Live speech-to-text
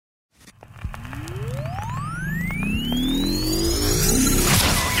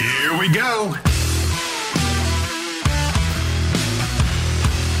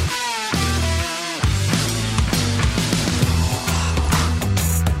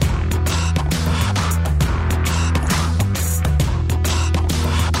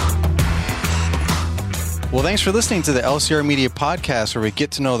Well, thanks for listening to the LCR Media Podcast, where we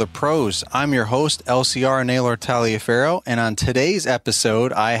get to know the pros. I'm your host, LCR Naylor Taliaferro, and on today's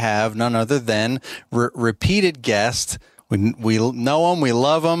episode, I have none other than repeated guest. We know him, we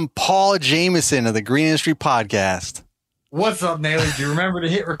love him, Paul Jameson of the Green Industry Podcast. What's up, Naylor? Do you remember to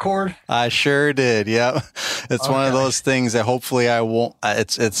hit record? I sure did. Yep. It's one of those things that hopefully I won't.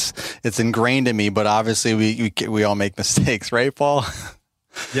 It's ingrained in me, but obviously we all make mistakes, right, Paul?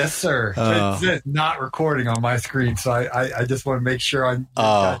 Yes, sir. It's not recording on my screen, so I just want to make sure I'm.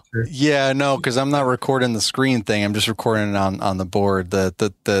 Yeah, no, because I'm not recording the screen thing. I'm just recording it on the board,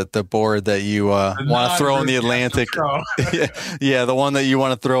 the board that you want to throw in the Atlantic. Yeah, the one that you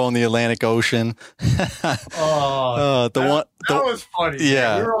want to throw in the Atlantic Ocean. That was funny.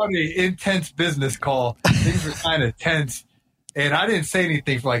 Yeah, we were on an intense business call. Things were kind of tense, and I didn't say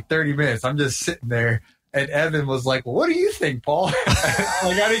anything for like 30 minutes. I'm just sitting there. And Evan was like, well, what do you think, Paul? Like,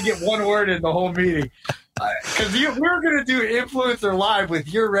 I didn't get one word in the whole meeting. Because we were going to do Influencer Live with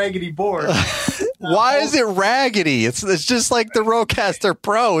your raggedy board. Why is it raggedy? It's just like the Rodecaster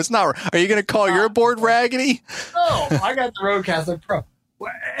Pro. It's not. Are you going to call your board raggedy? No, I got the Rodecaster Pro.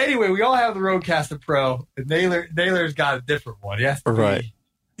 Well, anyway, we all have the Rodecaster Pro. And Naylor's got a different one. Yes, right.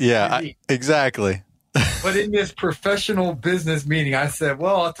 Yeah, exactly. But in this professional business meeting, I said,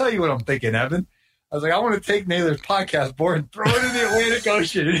 well, I'll tell you what I'm thinking, Evan. I was like, I want to take Naylor's podcast board and throw it in the Atlantic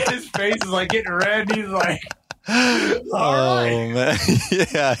Ocean. And his face is like getting red. He's like, man.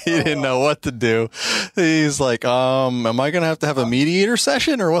 Yeah, he didn't know what to do. He's like, am I going to have a mediator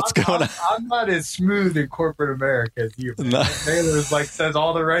session or what's going on? I'm not as smooth in corporate America as you. No. Naylor's like says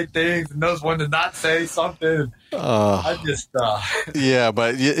all the right things and knows when to not say something. I just, yeah,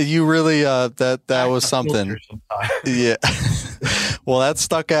 but you really, that was something. Yeah. Well, that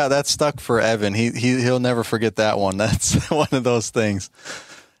stuck out. That stuck for Evan. He'll never forget that one. That's one of those things.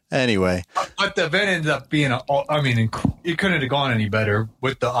 Anyway, but the event ended up being it couldn't have gone any better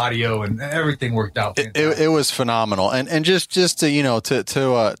with the audio and everything worked out. It was phenomenal. And just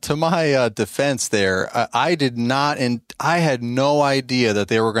to my defense there, I did not, and I had no idea that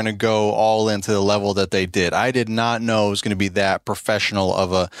they were going to go all into the level that they did. I did not know it was going to be that professional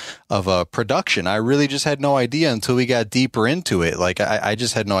of a production. I really just had no idea until we got deeper into it. Like I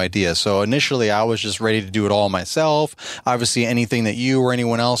just had no idea. So initially I was just ready to do it all myself. Obviously anything that you or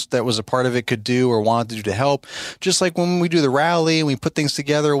anyone else that was a part of it could do or wanted to do to help. Just like when we do the rally and we put things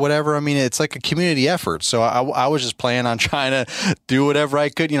together or whatever. I mean, it's like a community effort. So I was just planning on trying to do whatever I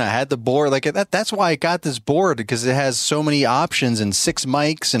could. I had the board like that. That's why I got this board, because it has so many options and 6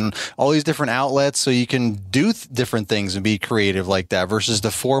 mics and all these different outlets. So you can do different things and be creative like that versus the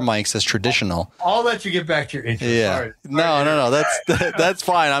 4 mics that's traditional. I'll let you get back to your intro. Yeah. Sorry. No. That's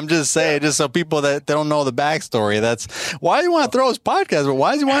fine. I'm just saying, just so people that don't know the backstory, that's why do you want to throw his podcast, but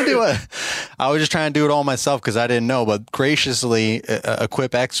why does he want to do it? I was just trying to do it all myself because I didn't know, but graciously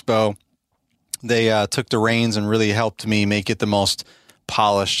Equip Expo, they took the reins and really helped me make it the most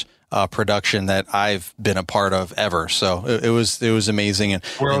polished production that I've been a part of ever. So it was amazing. And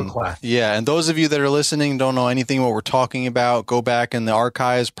world class. Yeah. And those of you that are listening, don't know anything what we're talking about, go back in the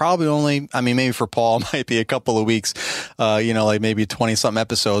archives. Probably only, maybe for Paul, it might be a couple of weeks, like maybe 20 something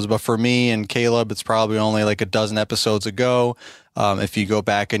episodes. But for me and Caleb, it's probably only like a dozen episodes ago. If you go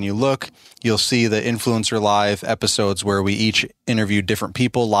back and you look, you'll see the Influencer Live episodes where we each interviewed different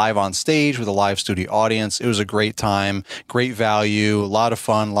people live on stage with a live studio audience. It was a great time, great value, a lot of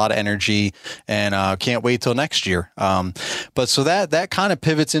fun, a lot of energy, and can't wait till next year. But so that kind of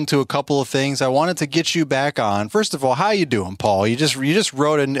pivots into a couple of things. I wanted to get you back on. First of all, how you doing, Paul? You just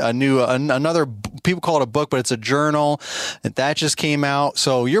wrote another, people call it a book, but it's a journal that just came out.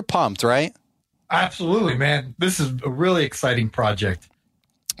 So you're pumped, right? Absolutely, man. This is a really exciting project.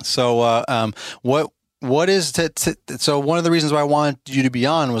 So, what is so one of the reasons why I wanted you to be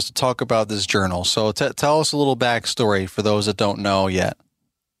on was to talk about this journal. So tell us a little backstory for those that don't know yet.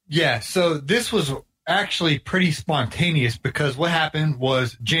 Yeah. So this was actually pretty spontaneous because what happened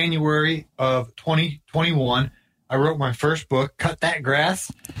was January of 2021, I wrote my first book, Cut That Grass,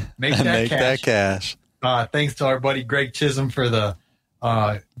 Make That Cash. Thanks to our buddy Greg Chisholm for the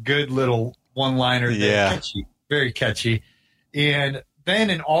good little one-liner. Yeah. Very catchy. And then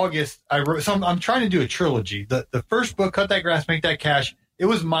in August, I wrote I'm trying to do a trilogy. The first book, Cut That Grass, Make That Cash, it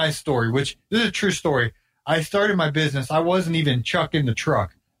was my story, which this is a true story. I started my business. I wasn't even chucking the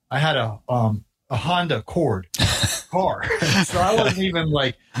truck. I had a Honda Accord car. So I wasn't even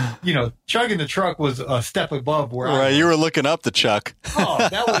like, chugging the truck was a step above where I was. You were looking up the chuck.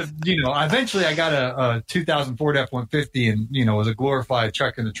 That would have, eventually I got a 2000 Ford F-150 and, was a glorified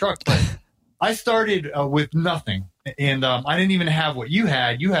chuck in the truck. But I started with nothing. And I didn't even have what you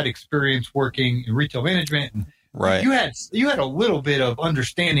had. You had experience working in retail management, and Right. you had a little bit of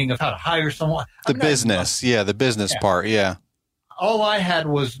understanding of how to hire someone. The business. The business part. Yeah. All I had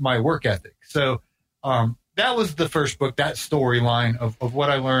was my work ethic. So that was the first book, that storyline of what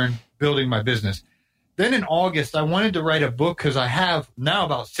I learned building my business. Then in August, I wanted to write a book because I have now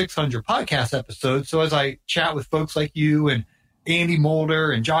about 600 podcast episodes. So as I chat with folks like you and Andy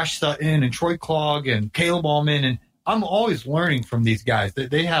Mulder and Josh Sutton and Troy Clogg and Caleb Allman, and I'm always learning from these guys.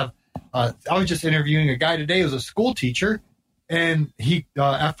 They have. I was just interviewing a guy today who was a school teacher, and he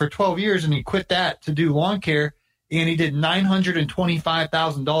after 12 years, and he quit that to do lawn care, and he did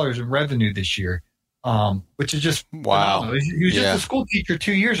 $925,000 in revenue this year, which is just wow. phenomenal. He was just a school teacher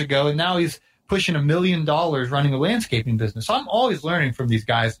 2 years ago, and now he's pushing $1 million running a landscaping business. So I'm always learning from these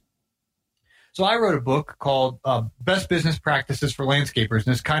guys. So I wrote a book called Best Business Practices for Landscapers,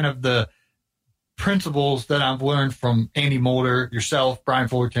 and it's kind of the principles that I've learned from Andy Mulder, yourself, Brian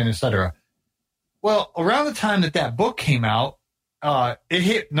Fullerton, etc. Well, around the time that book came out, it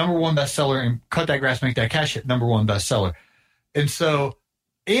hit #1 bestseller, and Cut That Grass, Make That Cash hit #1 bestseller. And so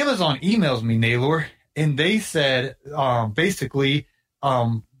Amazon emails me, Naylor, and they said, basically,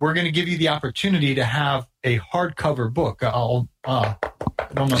 we're going to give you the opportunity to have a hardcover book. I don't know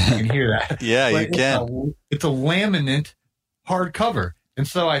if you can hear that. Yeah, you can. It's a laminate hardcover. And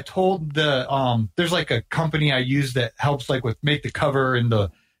so I told there's like a company I use that helps like with make the cover and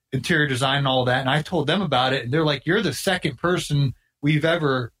the interior design and all that. And I told them about it, and they're like, you're the second person we've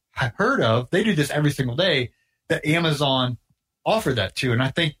ever heard of. They do this every single day that Amazon offered that to. And I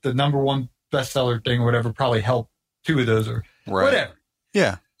think the #1 bestseller thing or whatever probably helped 2 of those or whatever.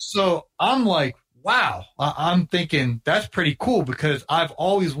 Yeah. So I'm like, wow, I'm thinking that's pretty cool because I've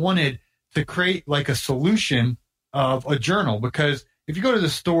always wanted to create like a solution of a journal, because if you go to the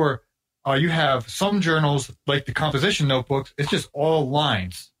store, you have some journals like the composition notebooks. It's just all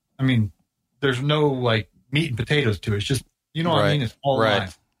lines. I mean, there's no like meat and potatoes to it. It's just, you know what I mean? It's all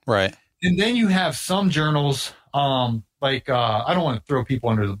lines. Right. And then you have some journals, I don't want to throw people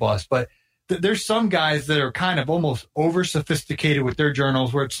under the bus, but there's some guys that are kind of almost over sophisticated with their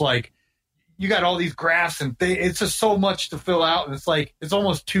journals where it's like, you got all these graphs and it's just so much to fill out. And it's like, it's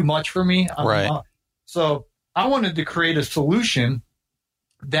almost too much for me. So I wanted to create a solution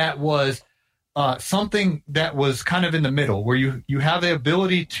that was something that was kind of in the middle, where you have the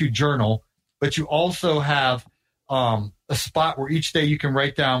ability to journal, but you also have a spot where each day you can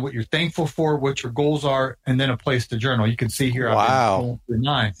write down what you're thankful for, what your goals are, and then a place to journal. You can see here. Wow. I've been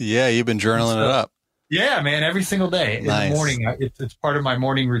 9. Yeah, you've been journaling it up. Yeah, man, every single day in the morning. It's part of my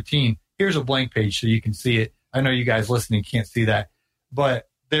morning routine. Here's a blank page so you can see it. I know you guys listening can't see that, but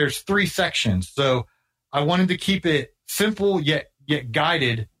there's 3 sections. So I wanted to keep it simple yet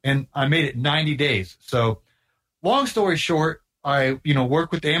guided, and I made it 90 days. So long story short, I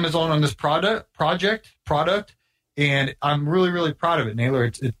work with Amazon on this product, and I'm really, really proud of it, Naylor.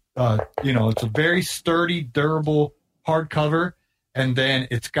 It's a very sturdy, durable hardcover, and then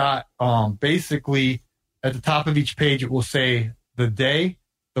it's got basically at the top of each page it will say the day.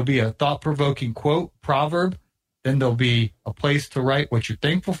 There'll be a thought-provoking quote, proverb. Then there'll be a place to write what you're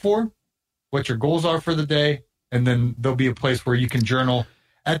thankful for, what your goals are for the day, and then there'll be a place where you can journal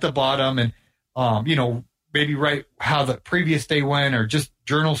at the bottom and, maybe write how the previous day went, or just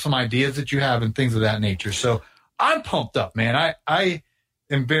journal some ideas that you have and things of that nature. So I'm pumped up, man. I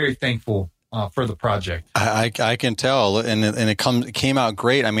am very thankful for the project. I can tell, and it came out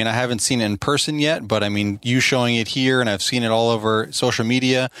great. I mean, I haven't seen it in person yet, but I mean, you showing it here, and I've seen it all over social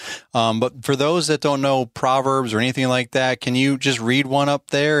media. But for those that don't know Proverbs or anything like that, can you just read one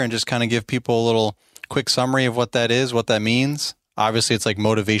up there and just kind of give people a little quick summary of what that is, what that means? Obviously, it's like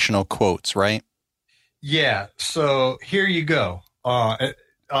motivational quotes, right? Yeah. So here you go.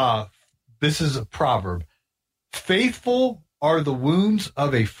 This is a proverb. Faithful are the wounds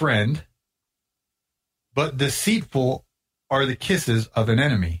of a friend, but deceitful are the kisses of an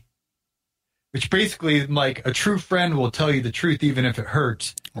enemy. Which basically, like, a true friend will tell you the truth even if it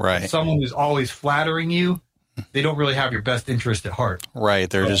hurts. Right. Someone who's always flattering you, they don't really have your best interest at heart. Right.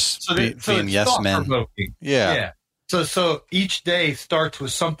 They're being yes men. Yeah. So each day starts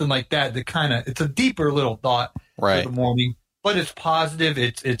with something like that kind of, it's a deeper little thought for the morning, but it's positive.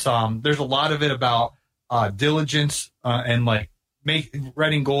 It's there's a lot of it about diligence and like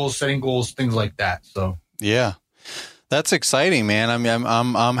writing goals, setting goals, things like that. So yeah, that's exciting, man. I mean,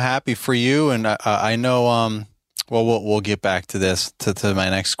 I'm happy for you, and I know. Well, we'll get back to this to my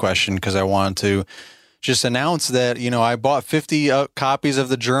next question, because I wanted to just announce that, I bought 50 copies of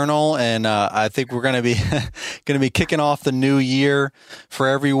the journal, and I think we're going to be kicking off the new year for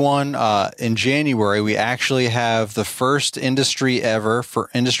everyone. In January, we actually have the first industry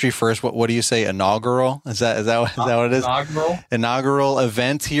first. What do you say? Inaugural? Is that what it is? Inaugural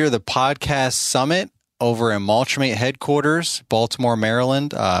event here, the Podcast Summit, over in Mulchmate headquarters, Baltimore,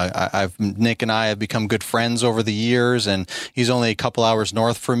 Maryland. Nick and I have become good friends over the years, and he's only a couple hours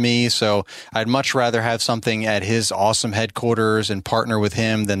north from me. So I'd much rather have something at his awesome headquarters and partner with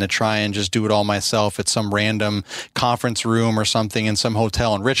him than to try and just do it all myself at some random conference room or something in some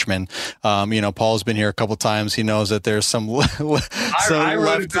hotel in Richmond. Paul's been here a couple times. He knows that there's some. I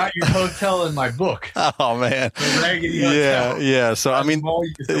wrote about your hotel in my book. Oh man. The raggedy hotel. Yeah.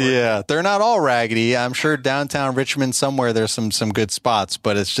 So they're not all raggedy. I'm sure downtown Richmond somewhere there's some good spots,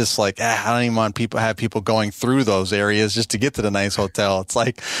 but it's just like I don't even want people going through those areas just to get to the nice hotel. It's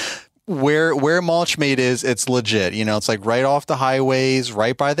like where Mulchmate is, it's legit. It's like right off the highways,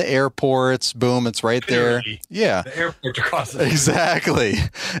 right by the airports. Boom, it's right there. Yeah, the airport across the exactly,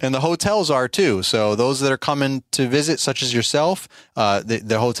 and the hotels are too. So those that are coming to visit, such as yourself,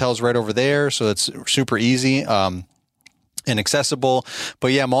 the hotel's right over there, so it's super easy. And accessible. But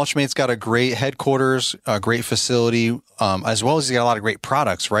yeah, Mulchmate's got a great headquarters, a great facility, as well as he's got a lot of great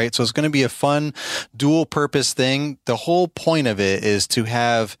products, right? So it's going to be a fun dual purpose thing. The whole point of it is to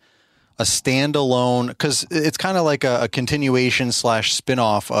have a standalone, because it's kind of like a continuation /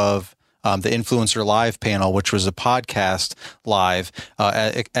 spinoff of the Influencer Live panel, which was a podcast live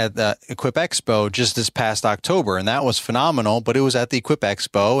at the Equip Expo just this past October. And that was phenomenal, but it was at the Equip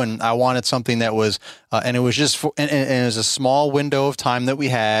Expo, and I wanted something that was, and it was just, and it was a small window of time that we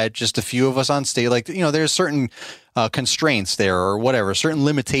had, just a few of us on stage. Like, there's certain constraints there, or whatever, certain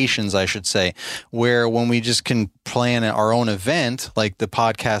limitations, I should say, where when we just can plan our own event, like the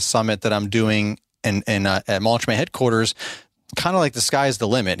Podcast Summit that I'm doing at Mulchmate headquarters, kind of like the sky's the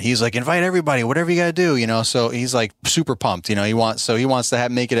limit. He's like, invite everybody, whatever you got to do, so he's like super pumped, he wants to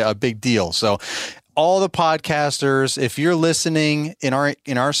make it a big deal. So all the podcasters, if you're listening in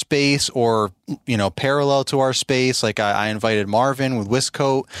our space or, parallel to our space, like I invited Marvin with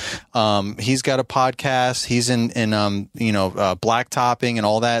Wiscoat. He's got a podcast. He's in blacktopping and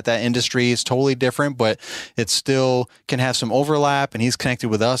all that industry is totally different, but it still can have some overlap. And he's connected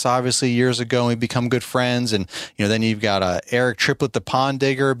with us obviously years ago, and we've become good friends. And, then you've got Eric Triplett, the pond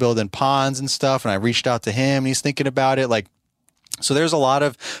digger, building ponds and stuff. And I reached out to him and he's thinking about it. So there's a lot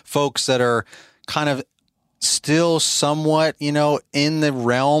of folks that are kind of still somewhat, in the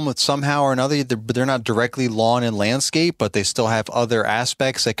realm of somehow or another. They're not directly lawn and landscape, but they still have other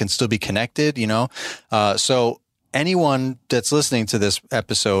aspects that can still be connected, So anyone that's listening to this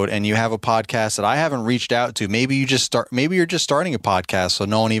episode and you have a podcast that I haven't reached out to, maybe you're just starting a podcast so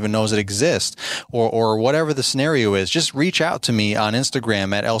no one even knows it exists, or whatever the scenario is, just reach out to me on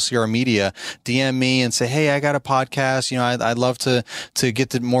Instagram at LCR Media, DM me and say, hey, I got a podcast. I'd love to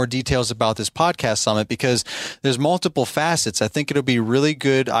get to more details about this Podcast Summit, because there's multiple facets. I think it'll be a really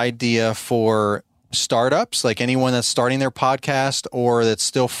good idea for startups, like anyone that's starting their podcast or that's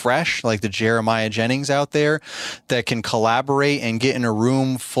still fresh, like the Jeremiah Jennings out there, that can collaborate and get in a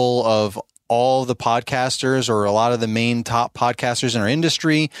room full of all the podcasters or a lot of the main top podcasters in our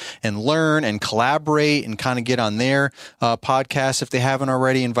industry and learn and collaborate and kind of get on their podcasts if they haven't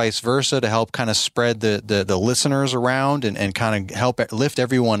already, and vice versa, to help kind of spread the listeners around and kind of help lift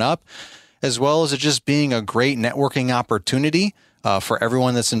everyone up, as well as it just being a great networking opportunity for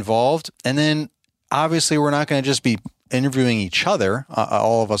everyone that's involved. And then obviously, we're not going to just be interviewing each other,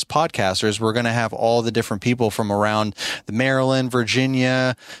 all of us podcasters. We're going to have all the different people from around the Maryland,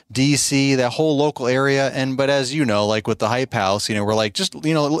 Virginia, DC, that whole local area. But as you know, like with the Hype House, we're like, just,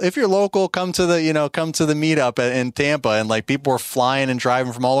 if you're local, come to the meetup in Tampa, and like people are flying and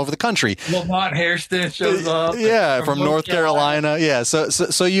driving from all over the country. Lamont Hairston shows up. Yeah, from North Carolina. Yeah.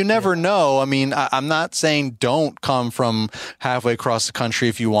 So you never know. I mean, I'm not saying don't come from halfway across the country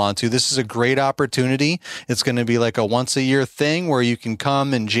if you want to. This is a great opportunity. It's going to be like a once a year thing where you can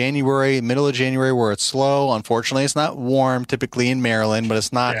come in January, middle of January, where it's slow. Unfortunately, it's not warm typically in Maryland, but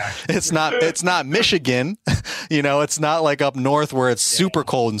it's not Michigan. It's not like up north where it's super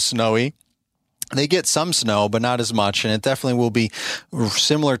cold and snowy. They get some snow, but not as much. And it definitely will be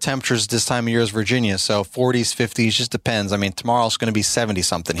similar temperatures this time of year as Virginia. So 40s, 50s, just depends. I mean, tomorrow's going to be 70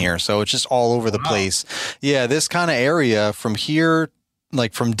 something here. So it's just all over the place. Yeah. This kind of area from here,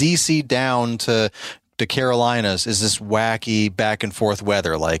 like from DC down to the Carolinas, is this wacky back and forth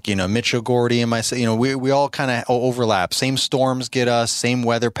weather. Like, Mitchell Gordy and myself, we all kind of overlap. Same storms get us, same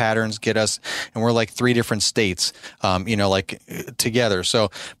weather patterns get us. And we're like 3 different states, together. So,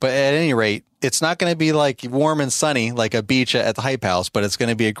 but at any rate, it's not going to be like warm and sunny like a beach at the Hype House, but it's going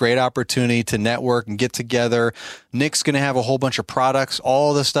to be a great opportunity to network and get together. Nick's going to have a whole bunch of products,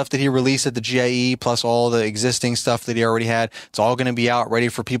 all the stuff that he released at the GIE, plus all the existing stuff that he already had. It's all going to be out ready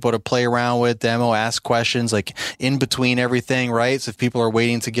for people to play around with, demo, ask questions, like in between everything, right? So if people are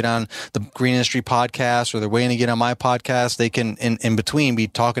waiting to get on the Green Industry podcast or they're waiting to get on my podcast, they can in between be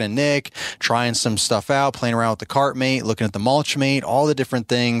talking to Nick, trying some stuff out, playing around with the CartMate, looking at the Mulchmate, all the different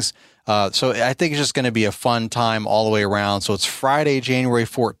things. So I think it's just going to be a fun time all the way around. So it's Friday, January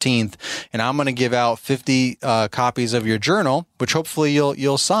 14th, and I'm going to give out 50 copies of your journal, which hopefully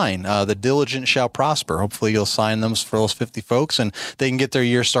you'll sign. The diligent shall prosper. Hopefully you'll sign them for those 50 folks, and they can get their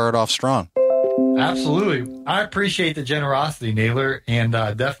year started off strong. Absolutely. I appreciate the generosity, Naylor, and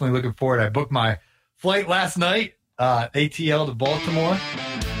definitely looking forward. I booked my flight last night, ATL to Baltimore.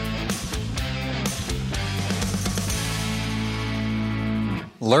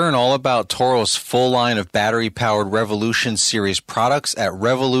 Learn all about Toro's full line of battery-powered Revolution series products at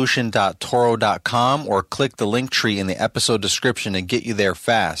revolution.toro.com or click the link tree in the episode description to get you there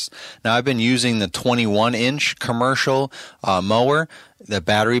fast. Now, I've been using the 21-inch commercial mower, the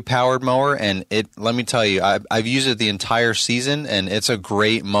battery-powered mower, and let me tell you, I've used it the entire season, and it's a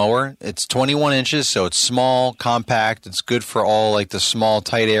great mower. It's 21 inches, so it's small, compact. It's good for all like the small,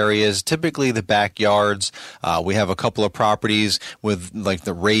 tight areas, typically the backyards. We have a couple of properties with like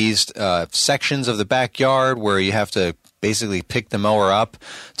the raised sections of the backyard where you have to basically pick the mower up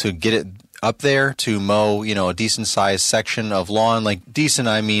to get it up there to mow, a decent-sized section of lawn. Like decent,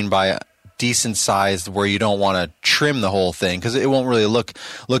 I mean by decent sized where you don't want to trim the whole thing because it won't really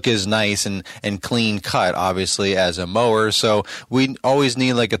look as nice and clean cut, obviously, as a mower. So we always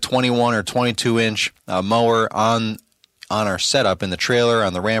need like a 21 or 22 inch mower on our setup in the trailer,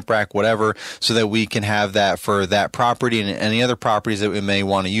 on the ramp rack, whatever, so that we can have that for that property and any other properties that we may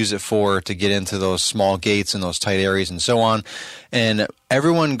want to use it for to get into those small gates and those tight areas and so on. And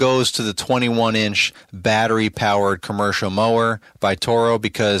everyone goes to the 21-inch battery-powered commercial mower by Toro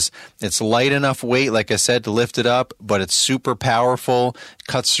because it's light enough weight, like I said, to lift it up, but it's super powerful,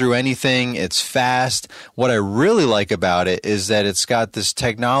 cuts through anything, it's fast. What I really like about it is that it's got this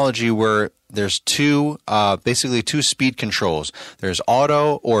technology where there's basically two speed controls. There's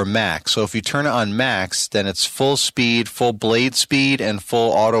auto or max. So if you turn it on max, then it's full speed, full blade speed, and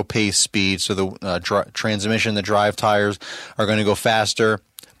full auto pace speed. So the transmission, the drive tires are going to go faster,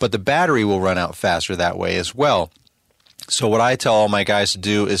 but the battery will run out faster that way as well. So what I tell all my guys to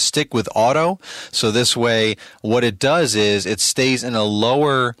do is stick with auto. So this way, what it does is it stays in a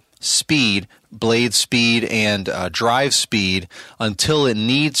lower speed, blade speed and drive speed until it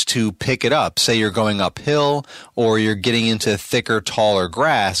needs to pick it up. Say you're going uphill or you're getting into thicker, taller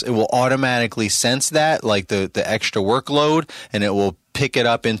grass, it will automatically sense that, like the extra workload, and it will pick it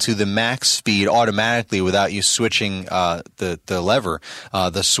up into the max speed automatically without you switching the lever,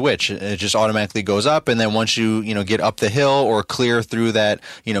 the switch. It just automatically goes up, and then once you get up the hill or clear through that,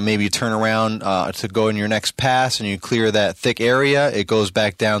 maybe you turn around to go in your next pass and you clear that thick area, it goes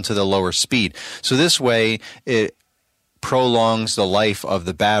back down to the lower speed. So this way, it prolongs the life of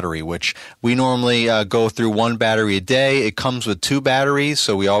the battery, which we normally go through one battery a day. It comes with two batteries,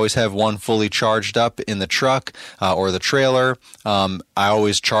 so we always have one fully charged up in the truck or the trailer. I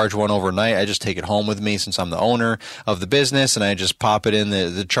always charge one overnight. I just take it home with me since I'm the owner of the business, and I just pop it in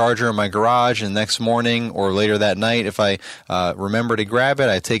the charger in my garage, and the next morning or later that night, if I remember to grab it,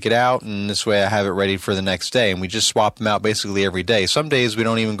 I take it out, and this way I have it ready for the next day, and we just swap them out basically every day. Some days we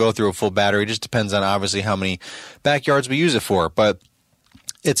don't even go through a full battery. It just depends on obviously how many backyards we use it for, but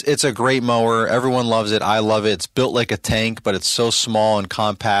it's a great mower. Everyone loves it. I love it. It's built like a tank, but it's so small and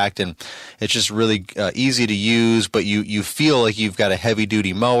compact, and it's just really easy to use, but you feel like you've got a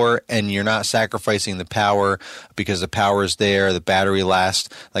heavy-duty mower, and you're not sacrificing the power because the power is there. The battery lasts,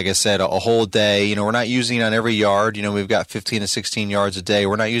 like I said, a whole day. We're not using it on every yard. We've got 15 to 16 yards a day.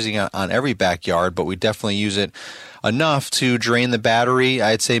 We're not using it on every backyard, but we definitely use it enough to drain the battery.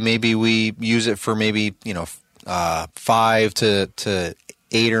 I'd say maybe we use it for maybe, 5 to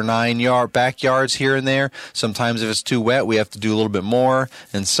 8 or 9 backyards here and there. Sometimes if it's too wet, we have to do a little bit more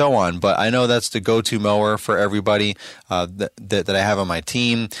and so on. But I know that's the go-to mower for everybody that I have on my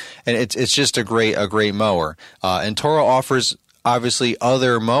team. And it's just a great mower. And Toro offers obviously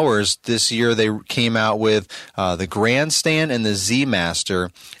other mowers. This year they came out with the Grandstand and the Z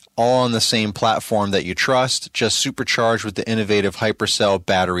Master, all on the same platform that you trust, just supercharged with the innovative Hypercell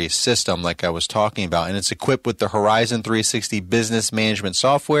battery system like I was talking about. And it's equipped with the Horizon 360 business management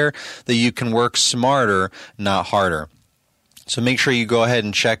software that you can work smarter, not harder. So make sure you go ahead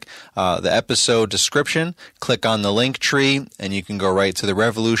and check the episode description, click on the link tree, and you can go right to the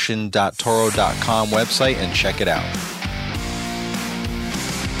revolution.toro.com website and check it out.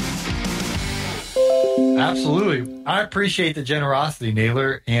 Absolutely. I appreciate the generosity,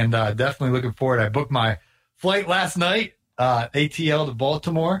 Naylor, and definitely looking forward. I booked my flight last night, ATL to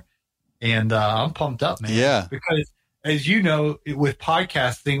Baltimore, and I'm pumped up, man. Yeah. Because as you know, with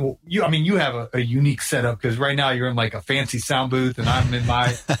podcasting, you have a unique setup because right now you're in like a fancy sound booth and I'm in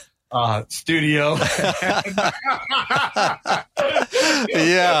my studio.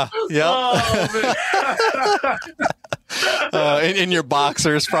 Yeah. Yep. Oh, in your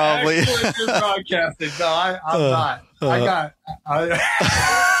boxers, probably. Broadcasting. No, I'm not.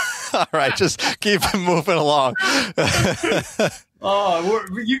 All right, just keep it moving along. Oh,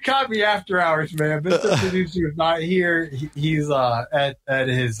 you caught me after hours, man. Mr. Producer is not here. He's at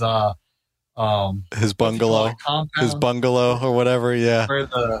his bungalow, his bungalow or whatever. Yeah, where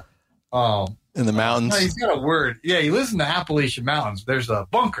the in the mountains. No, he's got a word. Yeah, he lives in the Appalachian Mountains. There's a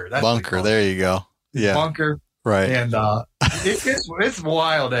bunker. That's bunker. There you go. Yeah, bunker. Right. And it's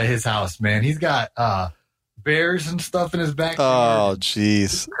wild at his house, man. He's got bears and stuff in his backyard. Oh,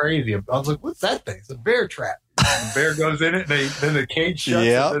 jeez. Crazy. I was like, what's that thing? It's a bear trap. The bear goes in it, and then the cage shuts.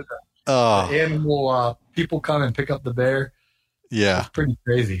 Yeah. The animal people come and pick up the bear. Yeah. It's pretty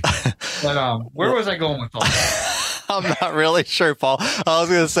crazy. But where was I going with all that? I'm not really sure, Paul. I was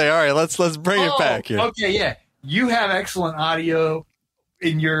going to say, all right, let's bring it back here. Okay, yeah. You have excellent audio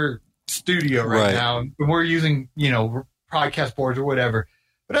in your studio right now, and we're using, podcast boards or whatever.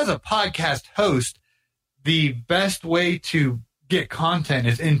 But as a podcast host, the best way to get content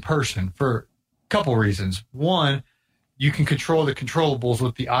is in person for a couple reasons. One, you can control the controllables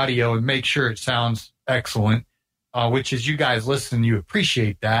with the audio and make sure it sounds excellent, which is you guys listen, you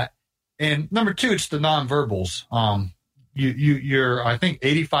appreciate that. And number two, it's the nonverbals. You're I think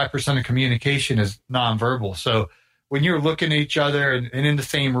 85% of communication is nonverbal. So when you're looking at each other and in the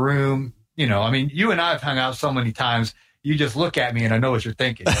same room, you and I have hung out so many times. You just look at me and I know what you're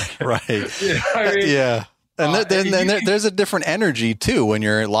thinking. Right. You know what I mean? Yeah. And there's a different energy too when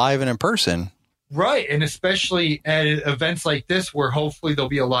you're live and in person. Right. And especially at events like this where hopefully there'll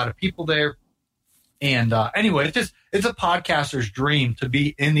be a lot of people there. And anyway, it's a podcaster's dream to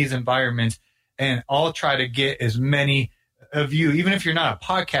be in these environments. And I'll try to get as many of you, even if you're not a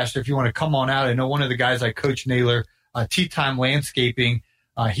podcaster, if you want to come on out. I know one of the guys I coach, Naylor, Tea Time Landscaping,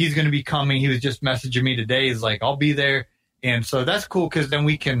 he's going to be coming. He was just messaging me today. He's like, I'll be there. And so that's cool because then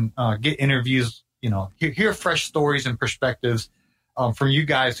we can get interviews, hear fresh stories and perspectives from you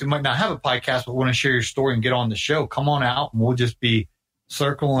guys who might not have a podcast but want to share your story and get on the show. Come on out and we'll just be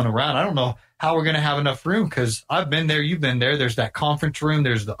circling around. I don't know how we're going to have enough room because I've been there. You've been there. There's that conference room.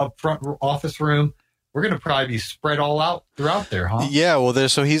 There's the upfront office room. We're going to probably be spread all out throughout there, huh? Yeah. Well,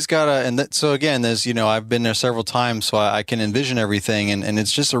 so he's got so again, there's, I've been there several times, so I can envision everything. And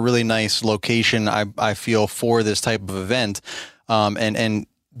it's just a really nice location, I feel, for this type of event.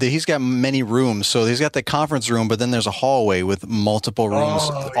 He's got many rooms. So he's got the conference room, but then there's a hallway with multiple rooms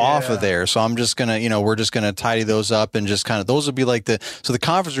off of there. So I'm just going to, we're just going to tidy those up and just kind of, those would be like so the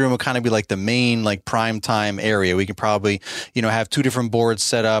conference room will kind of be like the main, like prime time area. We can probably, have two different boards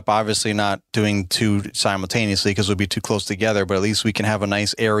set up, obviously not doing two simultaneously because we'll be too close together, but at least we can have a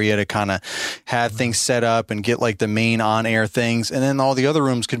nice area to kind of have things set up and get like the main on air things. And then all the other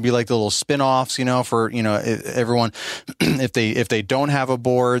rooms could be like the little spin-offs, for, everyone, if they don't have a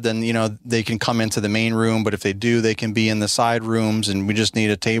board, then they can come into the main room, but if they do, they can be in the side rooms, and we just need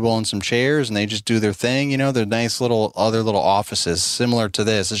a table and some chairs, and they just do their thing. They're nice little offices similar to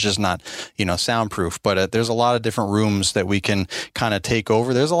this. It's just not soundproof, but there's a lot of different rooms that we can kind of take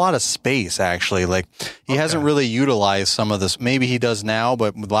over. There's a lot of space actually. Like he hasn't really utilized some of this. Maybe he does now,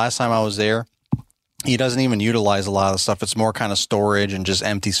 but the last time I was there, he doesn't even utilize a lot of the stuff. It's more kind of storage and just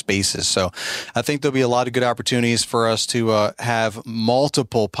empty spaces. So I think there'll be a lot of good opportunities for us to have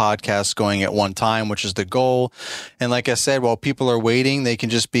multiple podcasts going at one time, which is the goal. And like I said, while people are waiting, they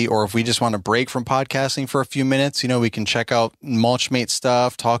can just be, or if we just want to break from podcasting for a few minutes, we can check out Mulchmate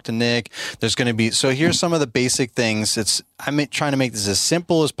stuff, talk to Nick. There's going to be, so here's some of the basic things. I'm trying to make this as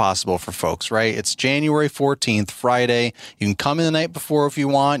simple as possible for folks, right? It's January 14th, Friday. You can come in the night before if you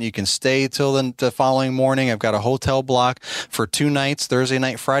want. You can stay till the following morning. I've got a hotel block for 2 nights, Thursday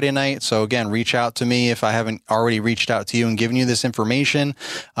night, Friday night. So again, reach out to me if I haven't already reached out to you and given you this information,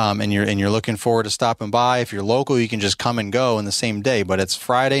 and you're looking forward to stopping by. If you're local, you can just come and go in the same day, but it's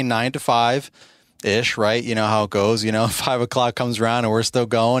Friday 9 to 5. ish, right? You know how it goes. 5 o'clock comes around and we're still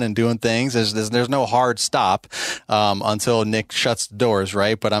going and doing things. There's no hard stop until Nick shuts the doors,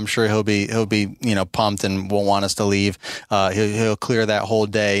 right? But I'm sure he'll be pumped and won't want us to leave. He'll clear that whole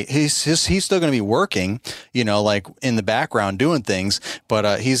day. He's still going to be working, like in the background doing things,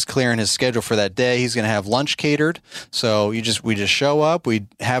 but he's clearing his schedule for that day. He's going to have lunch catered. So we just show up, we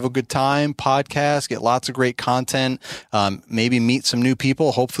have a good time, podcast, get lots of great content, maybe meet some new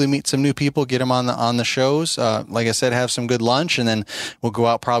people, hopefully meet some new people, get them on the shows. Like I said, have some good lunch, and then we'll go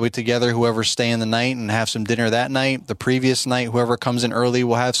out probably together, whoever's staying the night, and have some dinner that night. The previous night, whoever comes in early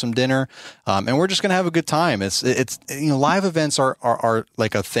will have some dinner. And we're just going to have a good time. It's live events are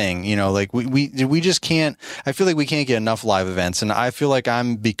like a thing, like we just can't, I feel like we can't get enough live events. And I feel like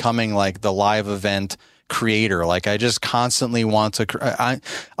I'm becoming like the live event creator. Like I just constantly want to,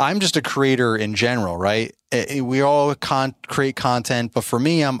 I'm just a creator in general, right? We all create content, but for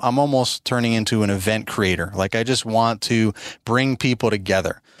me, I'm almost turning into an event creator. Like I just want to bring people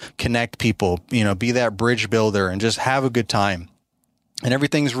together, connect people, be that bridge builder and just have a good time. And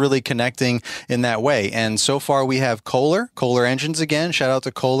everything's really connecting in that way. And so far we have Kohler Engines again. Shout out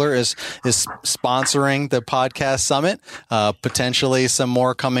to Kohler is sponsoring the podcast summit. Potentially some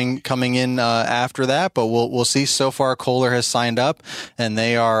more coming in after that, but we'll see. So far Kohler has signed up and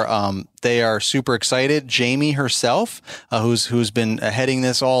they are super excited. Jamie herself, who's been heading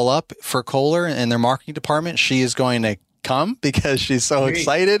this all up for Kohler in their marketing department, she is going to come because she's so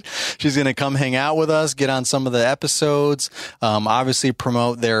excited. She's going to come hang out with us, get on some of the episodes, obviously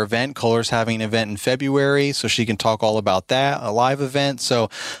promote their event. Kohler's having an event in February, so she can talk all about that, a live event.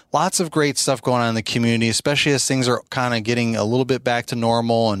 So lots of great stuff going on in the community, especially as things are kind of getting a little bit back to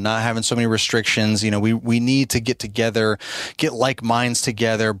normal and not having so many restrictions. We need to get together, get like minds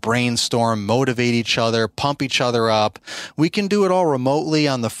together, brainstorm, motivate each other, pump each other up. We can do it all remotely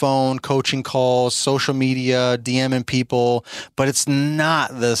on the phone, coaching calls, social media, DMing people, but it's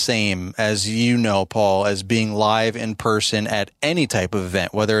not the same as Paul, as being live in person at any type of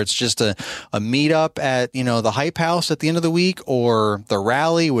event, whether it's just a meetup at, the Hype House at the end of the week or the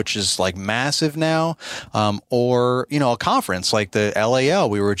rally, which is like massive now, or, a conference like the LAL.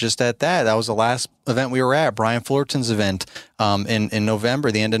 We were just at that. That was the last event we were at, Brian Fullerton's event, in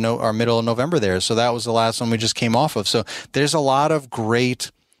November, the end of or middle of November there. So that was the last one we just came off of. So there's a lot of great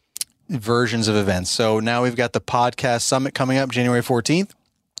versions of events. So now we've got the podcast summit coming up January 14th.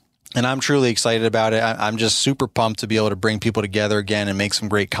 And I'm truly excited about it. I'm just super pumped to be able to bring people together again and make some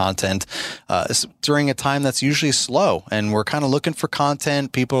great content during a time that's usually slow. And we're kind of looking for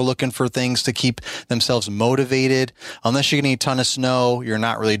content. People are looking for things to keep themselves motivated. Unless you're getting a ton of snow, you're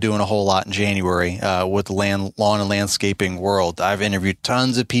not really doing a whole lot in January with the lawn and landscaping world. I've interviewed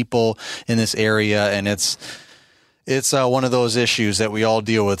tons of people in this area, and it's one of those issues that we all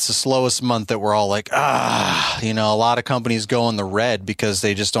deal with. It's the slowest month that we're all like, a lot of companies go in the red because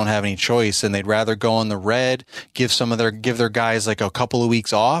they just don't have any choice, and they'd rather go in the red, give their guys like a couple of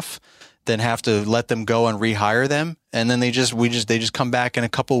weeks off than have to let them go and rehire them. And then they just come back in a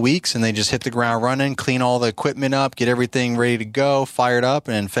couple of weeks and they just hit the ground running, clean all the equipment up, get everything ready to go, fired up.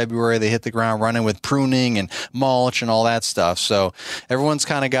 And in February, they hit the ground running with pruning and mulch and all that stuff. So everyone's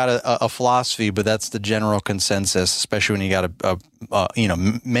kind of got a philosophy, but that's the general consensus, especially when you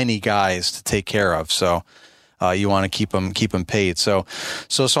got many guys to take care of. So you want to keep them paid. So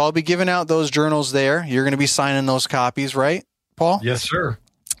I'll be giving out those journals there. You're going to be signing those copies, right, Paul? Yes, sir.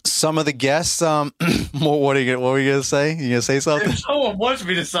 Some of the guests, what were you going to say? You going to say something? If someone wants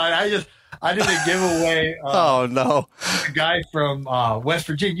me to sign, I did a giveaway. Oh, no. A guy from West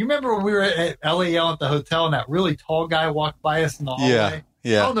Virginia. You remember when we were at LAL at the hotel and that really tall guy walked by us in the hallway?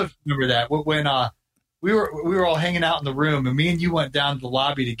 Yeah. I don't know if you remember that. When we were all hanging out in the room and me and you went down to the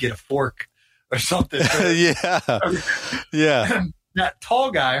lobby to get a fork or something. Yeah. That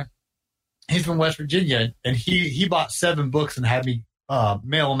tall guy, he's from West Virginia, and he bought 7 books and had me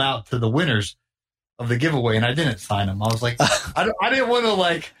mail them out to the winners of the giveaway, and I didn't sign them. I was like, I didn't want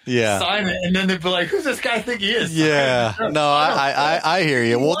to sign it, and then they'd be like, "Who's this guy think he is?" Yeah, no, I hear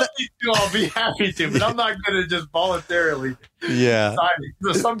you. Well, I'll be happy to, but I'm not going to just voluntarily. Yeah, sign it.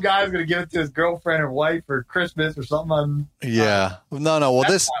 So some guy's going to give it to his girlfriend or wife for Christmas or something. Yeah, no. Well,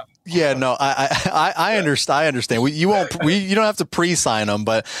 this. Yeah, no, I understand. You don't have to pre-sign them,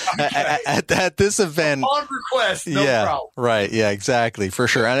 but okay. at this event, on request, no problem. Right, yeah, exactly, for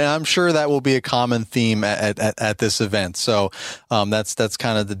sure, and I'm sure that will be a common theme at this event. So that's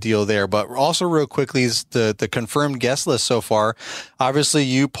kind of the deal there. But also, real quickly, is the confirmed guest list so far. Obviously,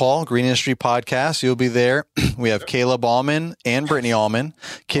 you, Paul, Green Industry Podcast, you'll be there. We have Caleb Allman and Brittany Allman,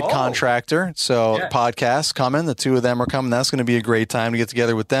 Kid Contractor. So podcast coming. The two of them are coming. That's going to be a great time to get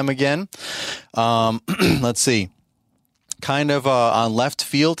together with them again. Let's see. Kind of on left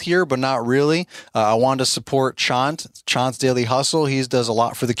field here, but not really. I wanted to support Chant's Daily Hustle. He does a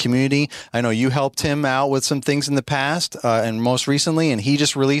lot for the community. I know you helped him out with some things in the past and most recently, and he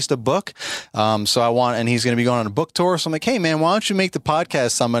just released a book. And he's going to be going on a book tour. So I'm like, hey, man, why don't you make the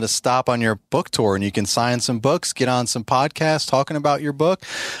podcast summit a stop on your book tour, and you can sign some books, get on some podcasts talking about your book.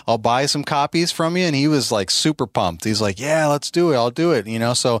 I'll buy some copies from you. And he was like super pumped. He's like, yeah, let's do it. I'll do it.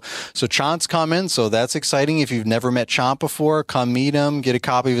 So Chant's coming. So that's exciting. If you've never met Chant before, come meet him, get a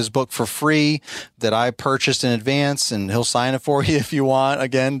copy of his book for free that I purchased in advance, and he'll sign it for you if you want.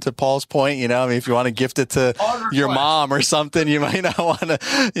 Again, to Paul's point, if you want to gift it to your mom or something, you might not want to,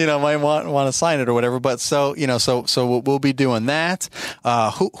 might want to sign it or whatever. But so we'll be doing that.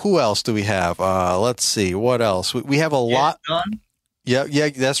 Who else do we have? Let's see. What else? We have a lot. Done. Yeah,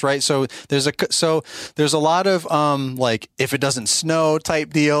 that's right. So there's a lot of like if it doesn't snow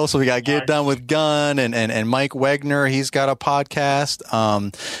type deal. So we got Get It Done with Gun and Mike Wegner. He's got a podcast.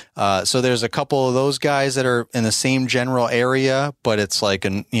 So there's a couple of those guys that are in the same general area, but it's like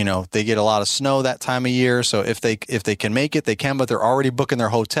they get a lot of snow that time of year. So if they can make it, they can, but they're already booking their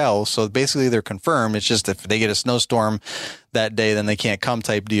hotels. So basically they're confirmed. It's just if they get a snowstorm that day, then they can't come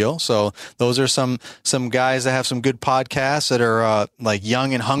type deal. So those are some guys that have some good podcasts that are like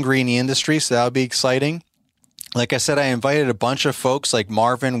young and hungry in the industry. So that would be exciting. Like I said, I invited a bunch of folks like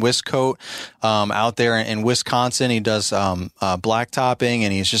Marvin Wiscote out there in Wisconsin. He does blacktopping,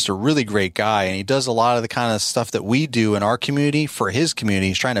 and he's just a really great guy. And he does a lot of the kind of stuff that we do in our community for his community.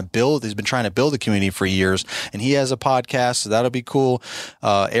 He's been trying to build a community for years, and he has a podcast, so that'll be cool.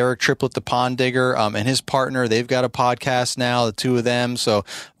 Eric Triplett, the Pond Digger, and his partner, they've got a podcast now, the two of them. So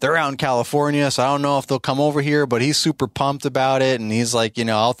they're out in California, so I don't know if they'll come over here, but he's super pumped about it. And he's like,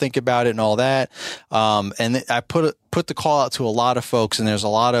 I'll think about it and all that. And I put the call out to a lot of folks, and there's a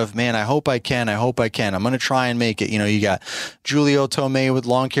lot of, man, I hope I can. I'm going to try and make it. You got Julio Tomei with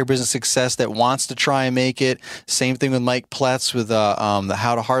Lawn Care Business Success that wants to try and make it. Same thing with Mike Pletz with the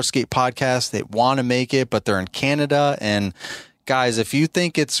How to Hardscape podcast. They want to make it, but they're in Canada. And guys, if you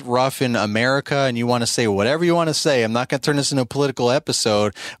think it's rough in America and you want to say whatever you want to say, I'm not going to turn this into a political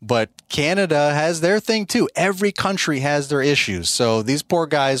episode, but Canada has their thing too. Every country has their issues. So these poor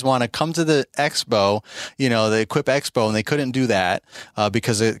guys want to come to the expo, the Equip Expo, and they couldn't do that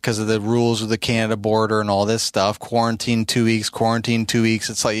because of the rules of the Canada border and all this stuff. Quarantine 2 weeks.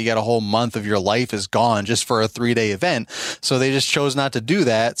 It's like you got a whole month of your life is gone just for a 3-day event. So they just chose not to do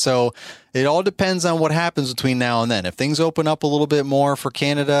that. So it all depends on what happens between now and then. If things open up a little bit more for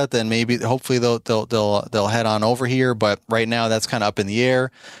Canada, then hopefully they'll head on over here. But right now that's kind of up in the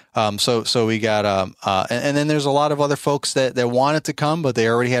air. So we got and then there's a lot of other folks that wanted to come, but they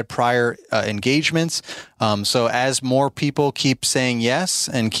already had prior engagements. So as more people keep saying yes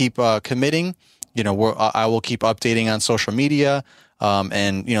and keep committing, I will keep updating on social media.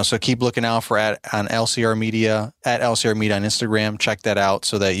 So keep looking out for on LCR Media, at LCR Media on Instagram. Check that out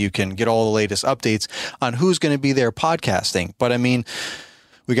so that you can get all the latest updates on who's going to be there podcasting. But I mean,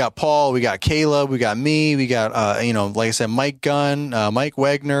 we got Paul, we got Caleb, we got me, we got, like I said, Mike Gunn, Mike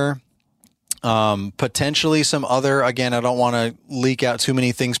Wegner, potentially some other, again, I don't want to leak out too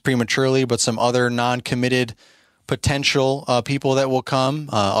many things prematurely, but some other non-committed potential people that will come,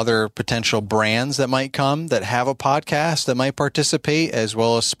 other potential brands that might come that have a podcast that might participate, as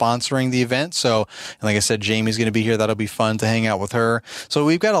well as sponsoring the event. So, and like I said, Jamie's going to be here. That'll be fun to hang out with her. So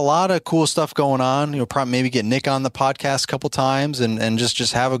we've got a lot of cool stuff going on. Probably maybe get Nick on the podcast a couple times and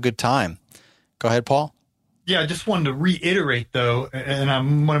just have a good time. Go ahead, Paul. Yeah, I just wanted to reiterate though, and I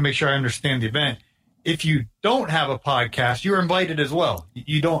want to make sure I understand the event. If you don't have a podcast, you're invited as well.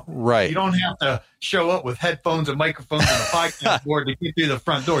 You don't have to show up with headphones and microphones and a podcast board to get through the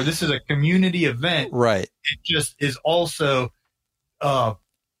front door. This is a community event. Right. It just is also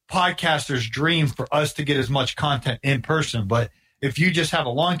podcasters' dream for us to get as much content in person. But if you just have a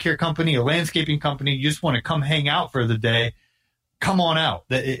lawn care company, a landscaping company, you just want to come hang out for the day, come on out.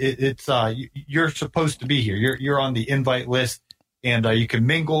 You're supposed to be here. You're on the invite list. And you can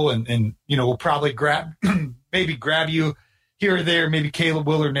mingle and we'll probably grab you here or there, maybe Caleb,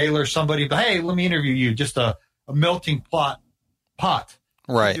 Will, or Naylor, somebody, but hey, let me interview you. Just a melting pot.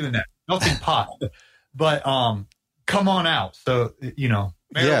 Right. Doing that. Melting pot. But come on out. So,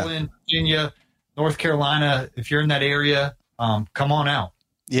 Maryland, Virginia, North Carolina, if you're in that area, come on out.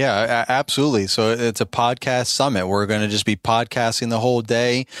 Yeah, absolutely. So it's a podcast summit. We're going to just be podcasting the whole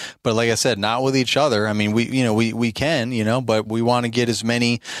day. But like I said, not with each other. I mean, we can, but we want to get as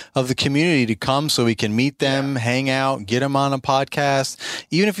many of the community to come so we can meet them, hang out, get them on a podcast.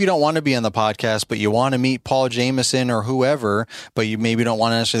 Even if you don't want to be on the podcast, but you want to meet Paul Jameson or whoever, but you maybe don't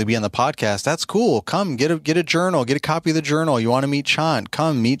want to necessarily be on the podcast, that's cool. Come get a journal, get a copy of the journal. You want to meet Chant,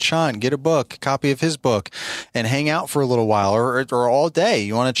 come meet Chant, get a book, copy of his book, and hang out for a little while or all day.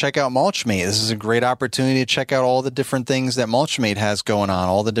 You want to check out Mulchmate. This is a great opportunity to check out all the different things that Mulchmate has going on,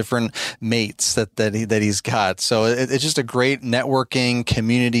 all the different mates that he's got. So it's just a great networking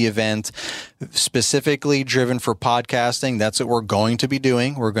community event, specifically driven for podcasting. That's what we're going to be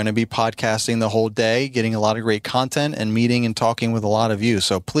doing. We're going to be podcasting the whole day, getting a lot of great content and meeting and talking with a lot of you.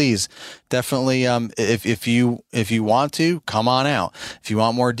 So please, definitely, if you want to, come on out. If you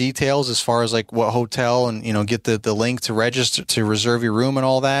want more details as far as like what hotel and, get the link to register, to reserve your room and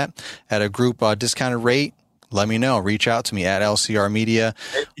all that at a group discounted rate, let me know. Reach out to me at LCR Media.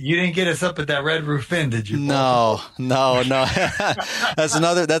 You didn't get us up at that Red Roof Inn, did you? No. That's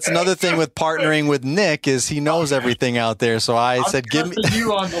another thing with partnering with Nick is he knows everything out there. So I said, give me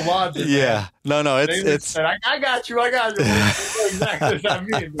you on the lodge. Yeah. No. It's. I got you. Exactly what I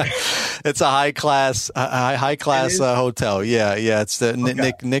mean. It's a high class hotel. Yeah. It's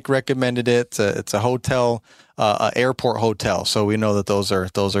Nick recommended it. It's a hotel. Airport hotel. So we know that those are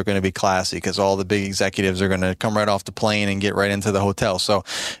going to be classy because all the big executives are going to come right off the plane and get right into the hotel. So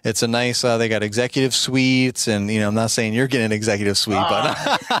it's a nice, they got executive suites and, I'm not saying you're getting an executive suite, but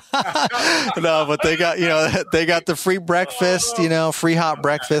no, but they got, they got the free breakfast, free hot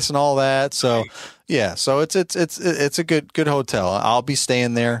breakfast and all that. So yeah, so it's a good hotel. I'll be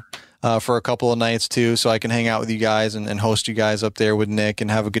staying there for a couple of nights too, so I can hang out with you guys and host you guys up there with Nick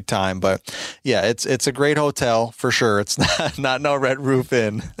and have a good time. But yeah, it's a great hotel for sure. It's not no Red Roof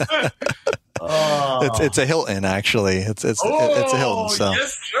Inn. It's a Hilton actually. It's a Hilton. So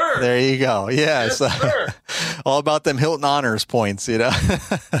yes, sir. There you go. Yeah, yes, so sir. All about them Hilton honors points, Yeah.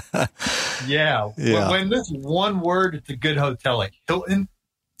 When this one word, it's a good hotel. Like Hilton,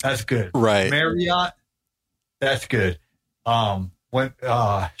 that's good. Right. Marriott, that's good. When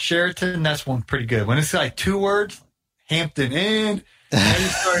Sheraton, that's one pretty good. When it's like two words, Hampton Inn,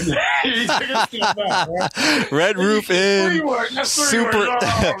 Red Roof Inn,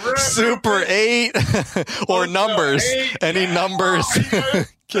 Super 8, or numbers. Any numbers?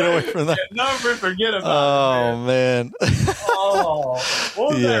 Get away from that. Numbers, forget about it. Man.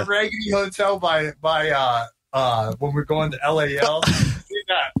 What was that Raggedy Hotel by when we're going to LAL?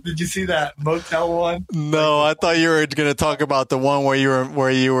 Did you see that motel one? No, I thought you were going to talk about the one where you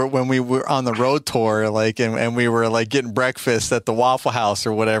were when we were on the road tour, like, and we were like getting breakfast at the Waffle House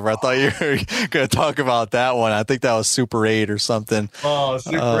or whatever. I thought you were going to talk about that one. I think that was Super 8 or something. Oh,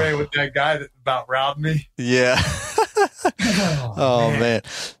 Super 8 with that guy that about robbed me. Yeah. Oh man.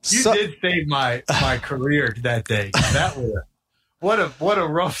 You did save my career that day. That was what a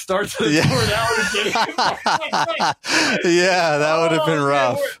rough start to the tour. That would have been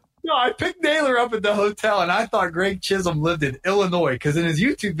rough. No, I picked Naylor up at the hotel, and I thought Greg Chisholm lived in Illinois because in his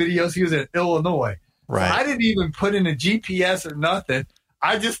YouTube videos he was in Illinois. Right. So I didn't even put in a GPS or nothing.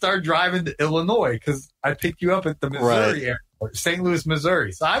 I just started driving to Illinois because I picked you up at the Missouri airport, St. Louis,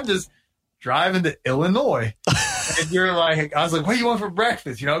 Missouri. So I'm just driving to Illinois, and you're like, I was like, "What do you want for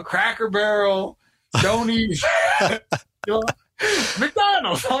breakfast? Cracker Barrel, Shoney's."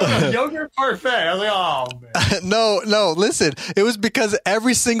 McDonald's, yogurt parfait. I was like, oh man. No, listen. It was because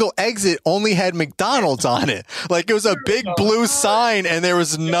every single exit only had McDonald's on it. Like it was a big blue sign and there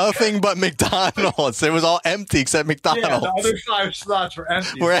was nothing but McDonald's. It was all empty except McDonald's. Yeah, the other 5 slots were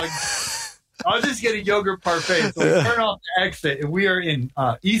empty. I was just getting yogurt parfait. So we turn off the exit and we are in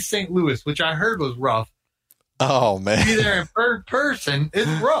East St. Louis, which I heard was rough. Oh man! Be there in third person is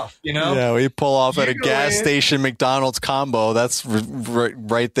rough, Yeah, we pull off at a gas station McDonald's combo. That's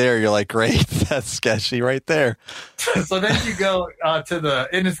right there. You're like, great, that's sketchy right there. So then you go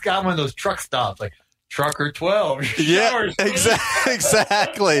and it's got one of those truck stops, like Trucker 12. Yeah,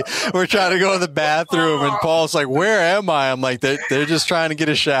 exactly. We're trying to go to the bathroom, and Paul's like, "Where am I?" I'm like, "They're just trying to get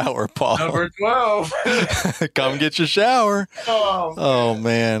a shower, Paul." Number 12. Come get your shower. Oh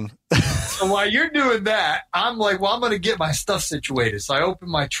man. So while you're doing that, I'm like, well, I'm going to get my stuff situated. So I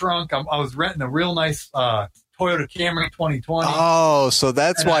opened my trunk. I was renting a real nice Toyota Camry 2020. Oh, so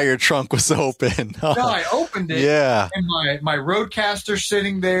that's why your trunk was open. No, I opened it. Yeah. And my Roadcaster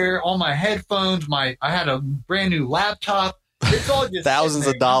sitting there, all my headphones, I had a brand new laptop. It's all just thousands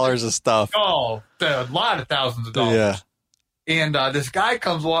of dollars of stuff. Oh, a lot of thousands of dollars. Yeah. And this guy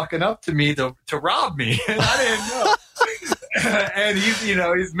comes walking up to me to rob me, and I didn't know. and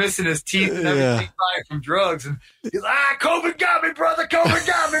he's missing his teeth and everything crying from drugs. And he's like, COVID got me, brother. COVID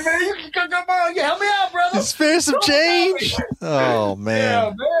got me, man. You can come on. You help me out, brother. Spare some change. Oh, man.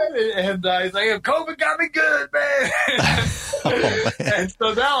 Yeah, man. And he's like, COVID got me good, man. Oh, man. And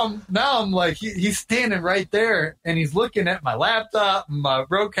so now I'm like, he's standing right there and he's looking at my laptop and my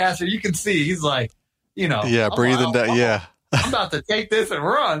Rodecaster. You can see he's like, breathing down. Yeah. I'm about to take this and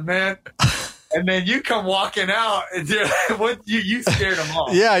run, man. And then you come walking out, and you scared him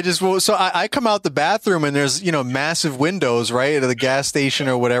off. Yeah, I come out the bathroom, and there's massive windows right at the gas station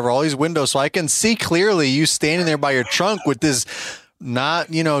or whatever, all these windows, so I can see clearly you standing there by your trunk with this not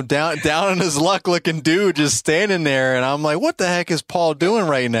down on his luck looking dude just standing there, and I'm like, what the heck is Paul doing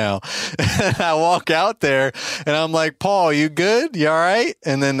right now? And I walk out there and I'm like, Paul, you good? You all right?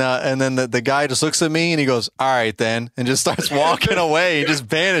 And then the guy just looks at me and he goes, all right then, and just starts walking away. He just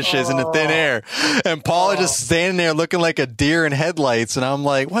vanishes into thin air, and Paul is just standing there looking like a deer in headlights, and I'm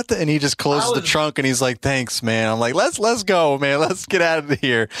like, what the? And he just closes the trunk and he's like, thanks, man. I'm like, let's go, man. Let's get out of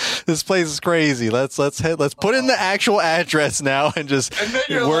here. This place is crazy. Let's put in the actual address now and just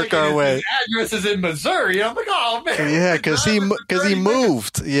work our way. His address is in Missouri. I'm like, oh man. Yeah, because he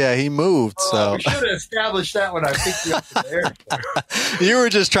moved. Yeah, he moved. So we should have established that when I picked you up at the airport. You were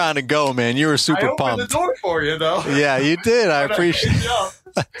just trying to go, man. You were super pumped. I opened the door for you, though. Yeah, you did. I appreciate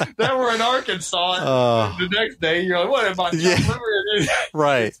it. Then we're in Arkansas. The next day, you're like, what am I? Yeah.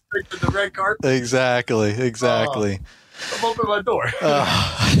 Right. The red carpet. Exactly. I'm opening my door.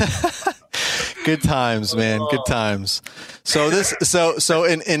 Good times, man. Good times. So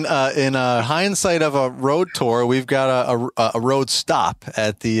in hindsight of a road tour, we've got a road stop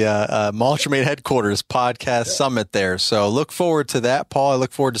at the Mulchmate headquarters podcast summit there. So look forward to that, Paul. I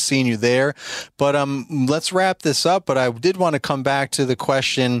look forward to seeing you there. But let's wrap this up. But I did want to come back to the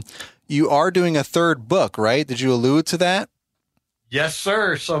question. You are doing a third book, right? Did you allude to that? Yes,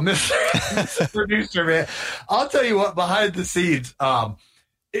 sir. So, Mr. Producer, man, I'll tell you what. Behind the scenes,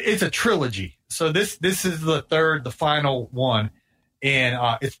 it's a trilogy. So this is the final one,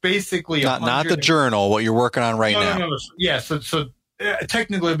 and it's basically not the journal. What you're working on right now? No. Yeah. So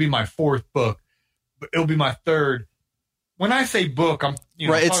technically, it'll be my fourth book, but it'll be my third. When I say book, I'm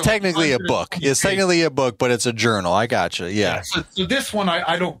right. It's technically a book. It's technically a book, but it's a journal. I gotcha. Yeah. So this one,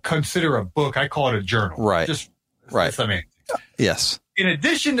 I don't consider a book. I call it a journal. Right. Right. Yes. In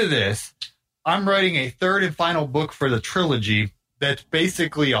addition to this, I'm writing a third and final book for the trilogy that's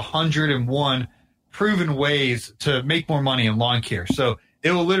basically 101 proven ways to make more money in lawn care. So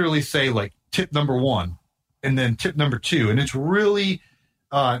it will literally say like tip number 1 and then tip number 2. And it's really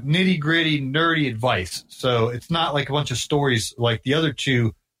nitty gritty, nerdy advice. So it's not like a bunch of stories like the other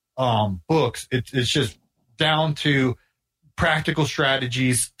two books. It's just down to practical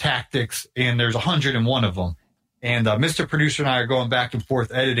strategies, tactics, and there's 101 of them. And Mr. Producer and I are going back and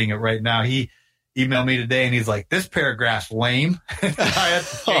forth editing it right now. He emailed me today and he's like, this paragraph's lame. I had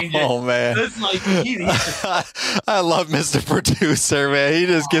to change it. Oh, man. It's like, I love Mr. Producer, man. He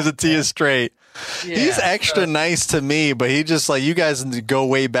just gives it to you straight. Yeah, he's extra nice to me, but he just like, you guys go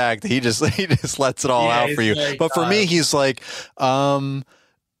way back. He just lets it all out for you. Like, but for me, he's like,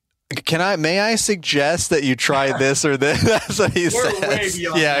 may I suggest that you try this or this? That's what he says.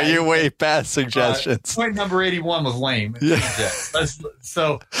 Yeah, you're way past suggestions. Point number 81 was lame. Yeah. Let's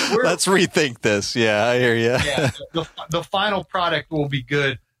rethink this. Yeah, I hear you. Yeah, the final product will be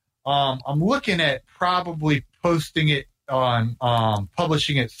good. I'm looking at probably posting it on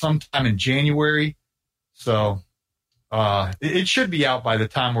publishing it sometime in January. So it should be out by the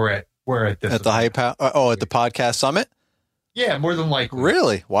time we're at this at the Hype House. At the podcast summit. Yeah, more than likely.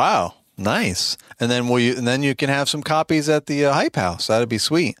 Really? Wow. Nice. And then you can have some copies at the Hype House. That'd be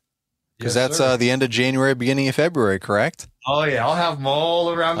sweet. Because that's the end of January, beginning of February, correct? Oh, yeah. I'll have them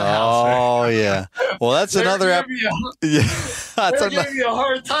all around the house. Oh, yeah. Well, that's another giving me a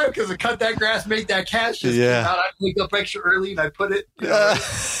hard time because I cut that grass, make that cash. I wake up extra early and I put it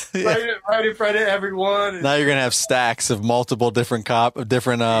right in front of everyone. Now you're going to have stacks of multiple different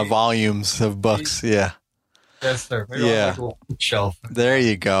volumes of books. Yeah. Yes, sir. Maybe yeah. Shelf. There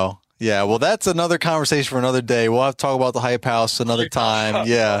you go. Yeah. Well, that's another conversation for another day. We'll have to talk about the Hype House another time.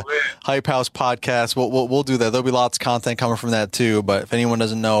 Yeah. Hype House podcast. We'll do that. There'll be lots of content coming from that too. But if anyone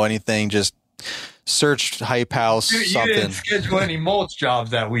doesn't know anything, just search Hype House. You didn't schedule any mulch jobs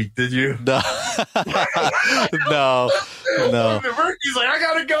that week, did you? No. No. Ricky's like, I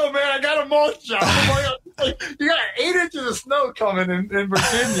gotta go, man. I got a mulch job. You got 8 inches of snow coming in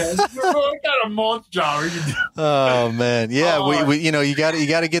Virginia. What kind of mulch job are you doing? Oh man, yeah. We you got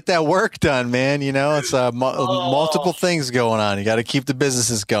to get that work done, man. It's multiple things going on. You got to keep the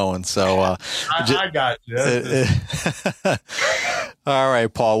businesses going. So I got you. All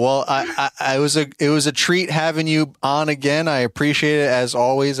right, Paul. Well, it was a treat having you on again. I appreciate it as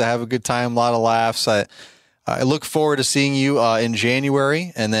always. I have a good time, a lot of laughs. I look forward to seeing you in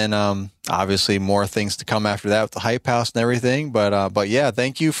January, and then obviously more things to come after that with the Hype House and everything. But yeah,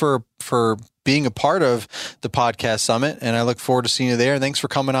 thank you for being a part of the Podcast Summit, and I look forward to seeing you there. Thanks for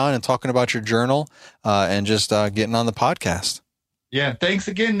coming on and talking about your journal and just getting on the podcast. Yeah, thanks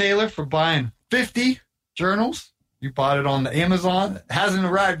again, Naylor, for buying 50 journals. You bought it on the Amazon. It hasn't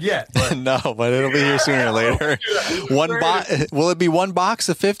arrived yet. But no, but it'll be here sooner or later. Will it be one box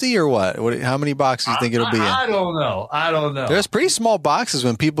of 50 or what? How many boxes do you think it'll be in? I don't know. There's pretty small boxes.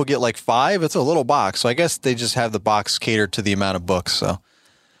 When people get like 5, it's a little box. So I guess they just have the box catered to the amount of books. So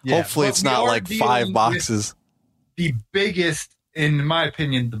hopefully it's not like 5 boxes. The biggest, in my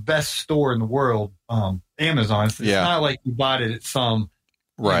opinion, the best store in the world, Amazon. It's not like you bought it at some,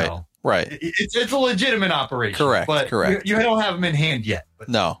 right. Right. It's a legitimate operation. Correct. But correct. You don't have them in hand yet. But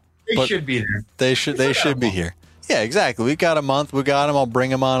no. They should be there. They should be here. Yeah, exactly. We got a month. We got them. I'll bring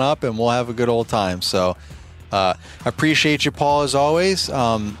them on up and we'll have a good old time. So I appreciate you, Paul, as always.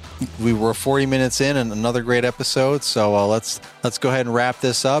 We were 40 minutes in and another great episode. So let's go ahead and wrap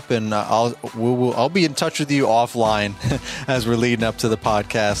this up, and I'll be in touch with you offline as we're leading up to the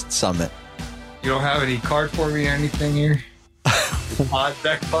Podcast Summit. You don't have any card for me or anything here?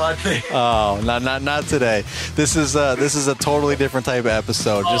 Deck pod thing. Oh, not today. This is a totally different type of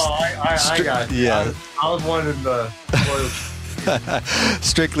episode. I got you. Yeah, I was wanting the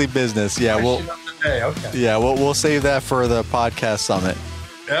strictly business. Yeah, okay. Yeah, we'll save that for the Podcast Summit.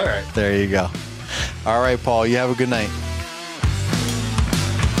 All right. There you go. All right, Paul. You have a good night.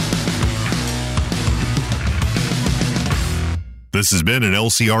 This has been an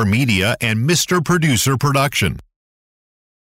LCR Media and Mr. Producer production.